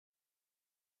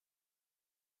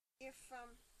If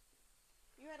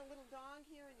you had a little dog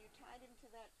here and you tied him to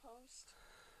that post,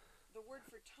 the word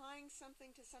for tying something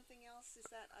to something else is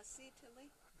that asitili?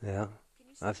 Yeah. Can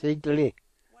you say Asitili.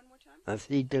 that one more time?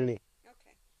 Asitili.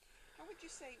 Okay. How would you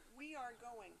say we are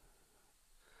going?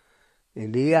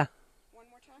 India. One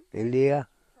more time? India.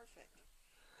 Perfect.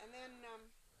 And then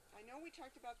I know we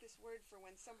talked about this word for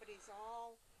when somebody's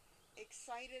all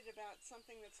excited about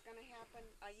something that's going to happen.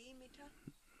 Ayimita?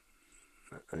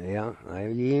 Yeah.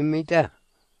 Ayimita.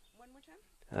 One more time?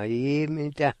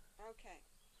 Ayimita. Okay.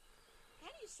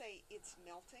 How do you say it's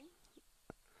melting?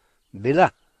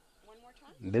 Bila. One more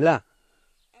time? Bila.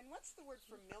 And what's the word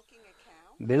for milking a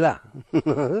cow? Bila.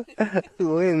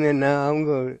 Wait a minute now.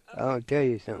 I'll tell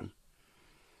you something.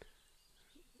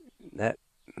 That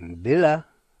Bila,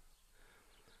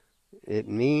 it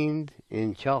means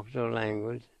in Choctaw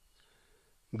language,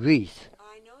 grease.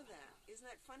 I know that. Isn't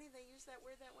that funny they use that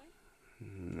word that way?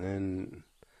 And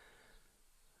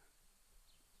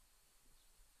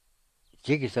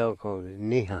Chickasaw calls it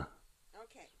Niha.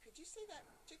 Okay. Could you say that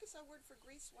Chickasaw word for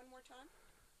grease one more time?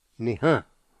 Niha.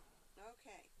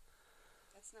 Okay.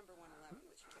 That's number 111,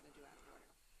 which you're going to do afterward.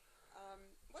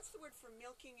 What's the word for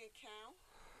milking a cow?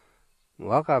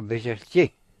 Waka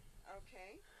Bishlichi.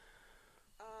 Okay.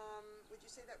 Would you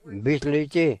say that word?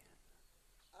 Bishlichi.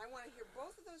 I want to hear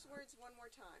both of those words one more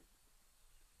time.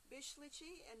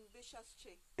 Bishlichi and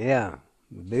bishaschi. Yeah.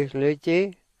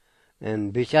 Bishlichi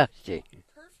and Bishaschi.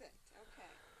 Perfect.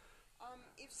 Okay.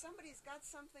 If somebody's got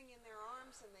something in their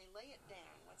arms and they lay it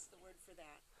down, what's the word for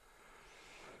that?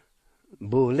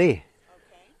 Buli.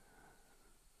 Okay.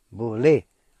 Buli.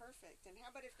 Perfect. And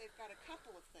how about if they've got a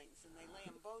couple of things and they lay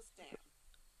them both down?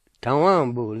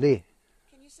 Tawan Buli.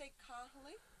 Can you say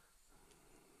kahali?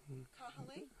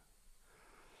 Kahali?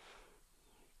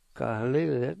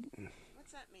 Kahli.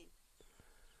 What's that mean?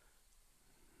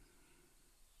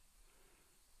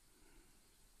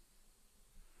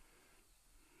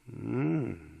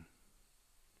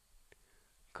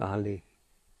 Kahli.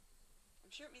 I'm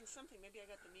sure it means something. Maybe I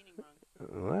got the meaning wrong.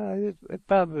 Well, it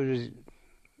probably is.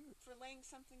 For laying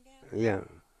something down? Yeah.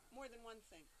 More than one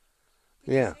thing.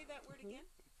 Could you say that word again?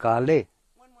 Kahli.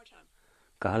 One more time.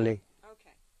 Kahli.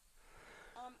 Okay.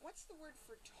 What's the word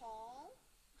for tall?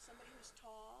 Somebody who's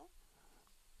tall?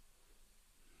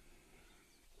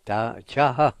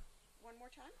 Chaha. One more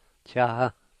time.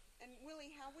 Chaha. And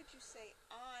Willie, how would you say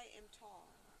I am tall?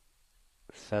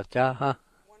 Sachaha.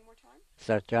 One more time.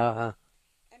 Sachaha.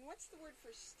 And what's the word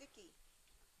for sticky?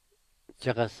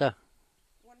 Chickasaw.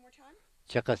 One more time.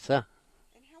 Chickasaw.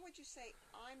 And how would you say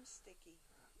I'm sticky?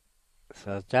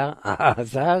 Sachaha.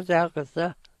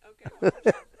 Sachaha. Okay, one more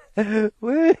time.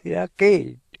 Well,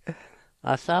 okay.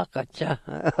 Asakacha.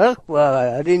 Well,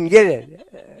 I didn't get it.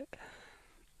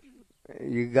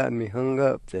 You got me hung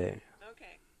up there.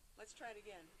 Okay, let's try it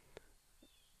again.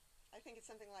 I think it's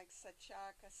something like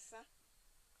sachakasa.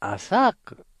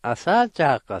 Asachakasa.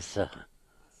 Asachakasa.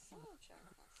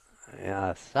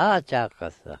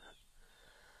 Asachakasa.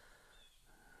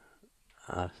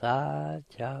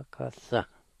 Asachakasa.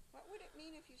 What would it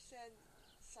mean if you said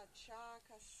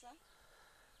sachakasa?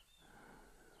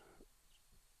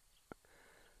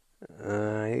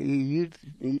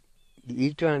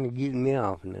 You trying to get me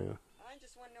off now. I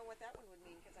just want to know what that one would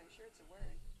mean because I'm sure it's a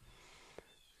word.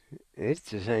 It's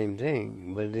the same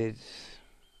thing, but it's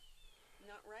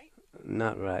Not right?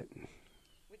 not right.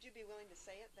 Would you be willing to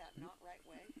say it that not right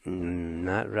way?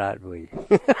 Not right way.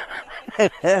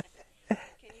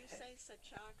 Can you say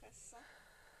sachakasa?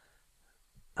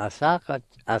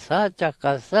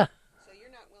 Asachakasa. So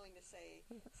you're not willing to say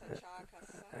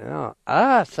sachakasa? No,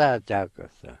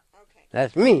 asachakasa. Okay.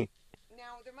 That's me.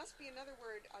 Now, there must be another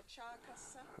word,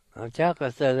 achakasa.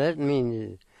 Achakasa, that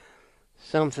means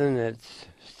something that's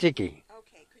sticky.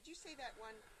 Okay, could you say that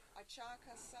one,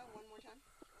 achakasa, one more time?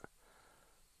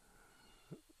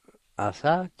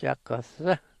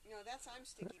 Asachakasa. No, that's I'm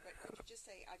sticky, but could you just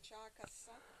say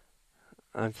achakasa?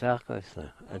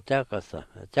 Achakasa. Achakasa.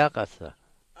 Achakasa.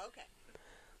 Okay.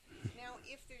 Now,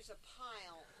 if there's a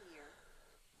pile here,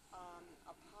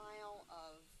 a pile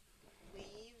of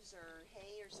leaves or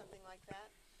hay or something like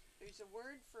that, there's a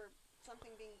word for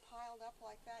something being piled up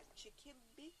like that,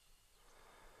 chikibbi.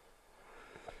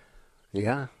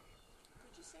 Yeah.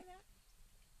 Could you say that?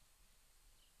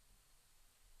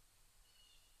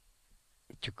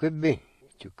 Chukibbi.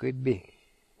 Chukibbi.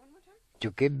 One more time?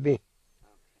 Chukibbi.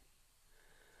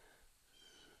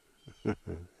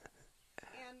 Okay.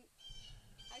 And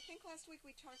I think last week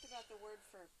we talked about the word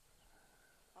for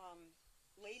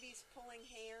ladies pulling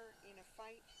hair in a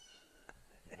fight.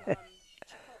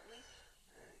 Chipotle.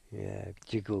 Yeah,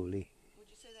 Chikoli. Would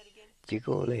you say that again?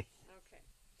 Chikoli. Okay.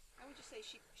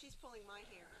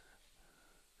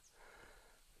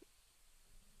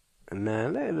 Now,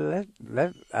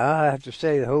 I'll have to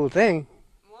say the whole thing.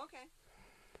 Well, okay.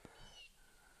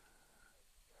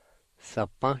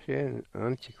 Sapache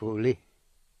anchikoli.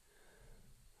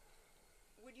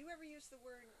 Would you ever use the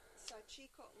word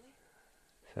sachikoli?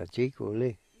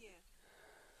 Sachikoli. Yeah.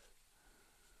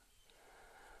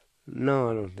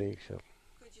 No, I don't think so.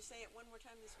 Could you say it one more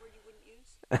time, this word you wouldn't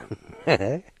use?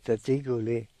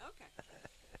 Sachikoli. Okay.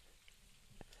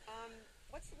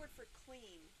 What's the word for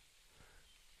clean?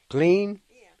 Clean.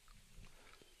 Yeah.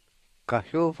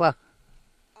 Kashofa.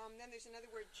 Then there's another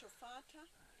word, chofata.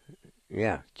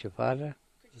 Yeah, chafata.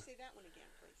 Could you say that one again,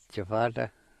 please?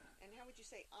 Chafata. And how would you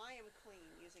say I am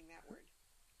clean using that word?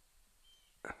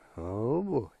 Oh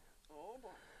boy. Oh,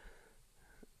 boy.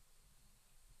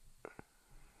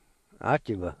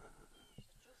 Achiba.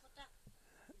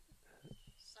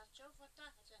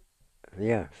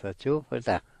 Yeah,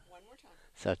 sachofata. One more time.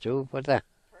 Sachofata.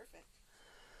 Perfect.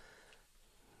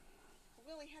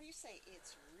 Willie, how do you say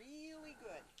it's really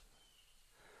good?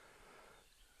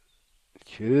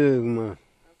 Chugma.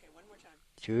 Okay, one more time.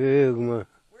 Chugma.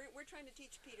 We're trying to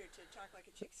teach Peter to talk like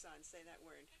a Chickasaw and say that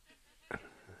word.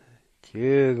 Chugma. Can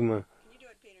you do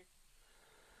it, Peter?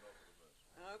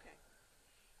 Okay.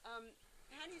 How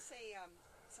do you say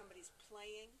somebody's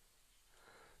playing?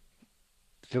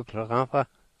 Chuklakafa.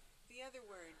 The other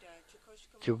word,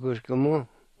 chukoshkamo. Chukushkamu.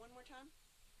 One more time?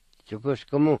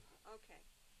 Chukushkamu. Okay.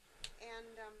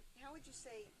 And how would you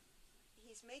say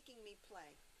he's making me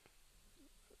play?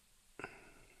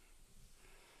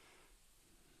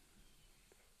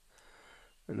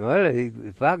 Well,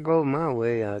 if I go my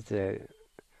way, I'd say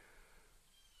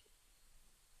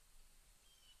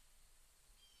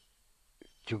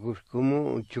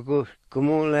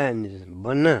Chukushkamu land is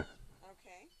bana.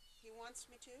 Okay. He wants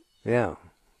me to? Yeah.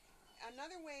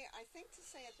 Another way, I think, to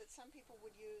say it that some people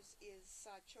would use is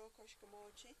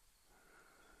chokoshkamochi.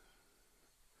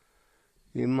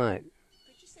 You might.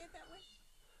 Could you say it that way?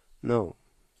 No.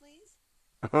 Please?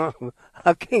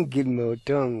 I can't get my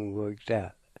tongue worked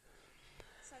out.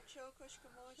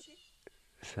 Sachokoshkamochi?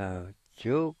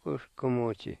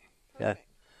 Sachokoshkamochi. Perfect.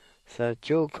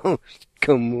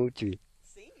 Sachokoshkamochi.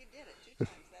 See, you did it 2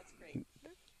 times. That's great.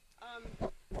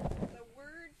 The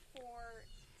word for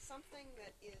something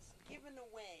that is given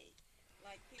away,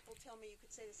 like people tell me you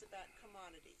could say this about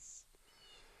commodities.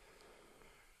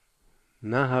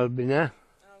 Nahalbina.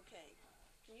 Okay.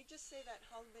 Can you just say that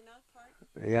halbina part?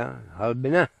 Yeah,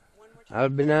 halbina. One more time.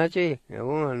 Halbinachi. Either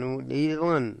one.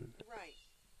 Right.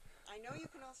 I know you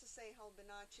can also say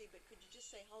halbinachi, but could you just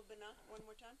say halbina one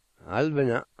more time?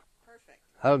 Halbina. Perfect.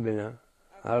 Halbina. Okay.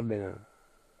 Halbina.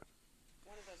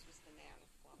 One of those was the noun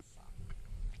of Wausau.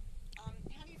 How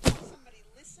do you tell somebody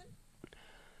listen?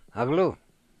 Haglu.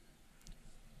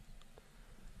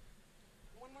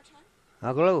 One more time.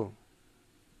 Haglu.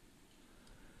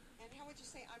 And how would you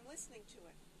say I'm listening to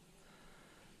it?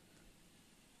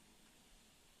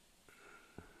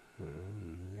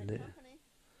 Good company.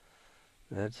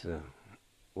 That's a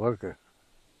worker.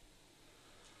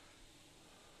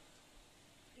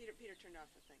 Peter turned off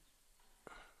the thing.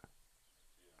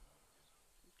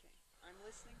 Okay. I'm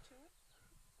listening to it.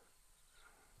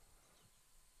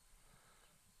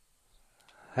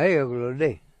 Hey,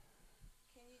 Hagludi.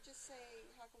 Can you just say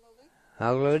hakaloli?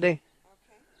 Hagludi.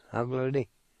 Okay. Hagludi.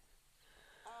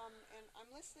 And I'm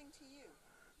listening to you.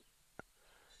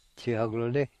 Chi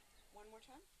hagludi. One more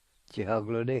time. Chi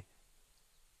hagludi.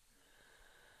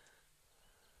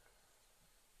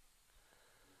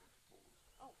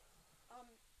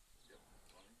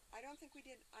 I don't think we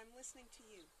did. I'm listening to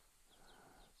you.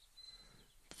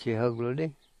 Chi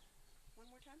hagludi. One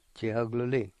more time. Chi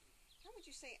hagludi. How would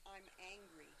you say I'm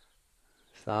angry?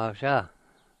 Sasha.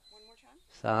 One more time.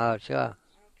 Sasha.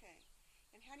 Okay.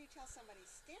 And how do you tell somebody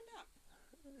stand up?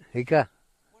 Hika.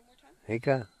 One more time.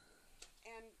 Hika.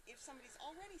 And if somebody's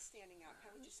already standing up,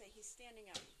 how would you say he's standing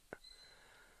up?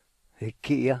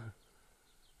 Hikia.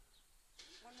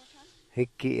 One more time.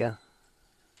 Hikia.